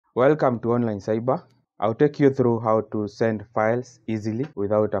Welcome to Online Cyber. I'll take you through how to send files easily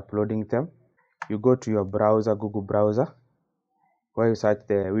without uploading them. You go to your browser, Google browser, where you search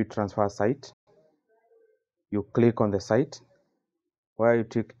the WeTransfer site. You click on the site. Where you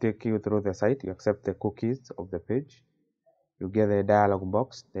take you through the site, you accept the cookies of the page. You get the dialog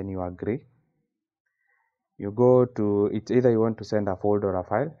box, then you agree. You go to, it's either you want to send a folder or a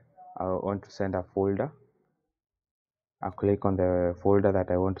file. I want to send a folder. I'll click on the folder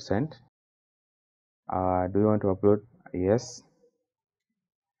that I want to send. Do you want to upload? Yes.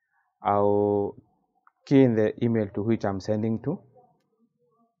 I'll key in the email to which I'm sending to.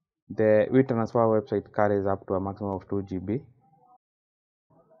 The WeTransfer website carries up to a maximum of 2 GB.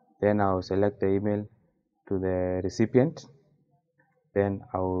 Then I'll select the email to the recipient. Then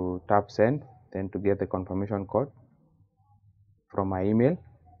I'll tap send, then to get the confirmation code from my email.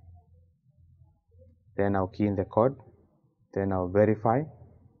 Then I'll key in the code. Then I'll verify.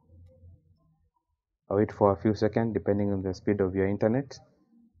 I'll wait for a few seconds depending on the speed of your internet.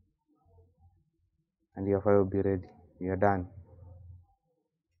 And your file will be ready. You're done.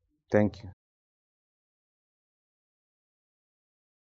 Thank you.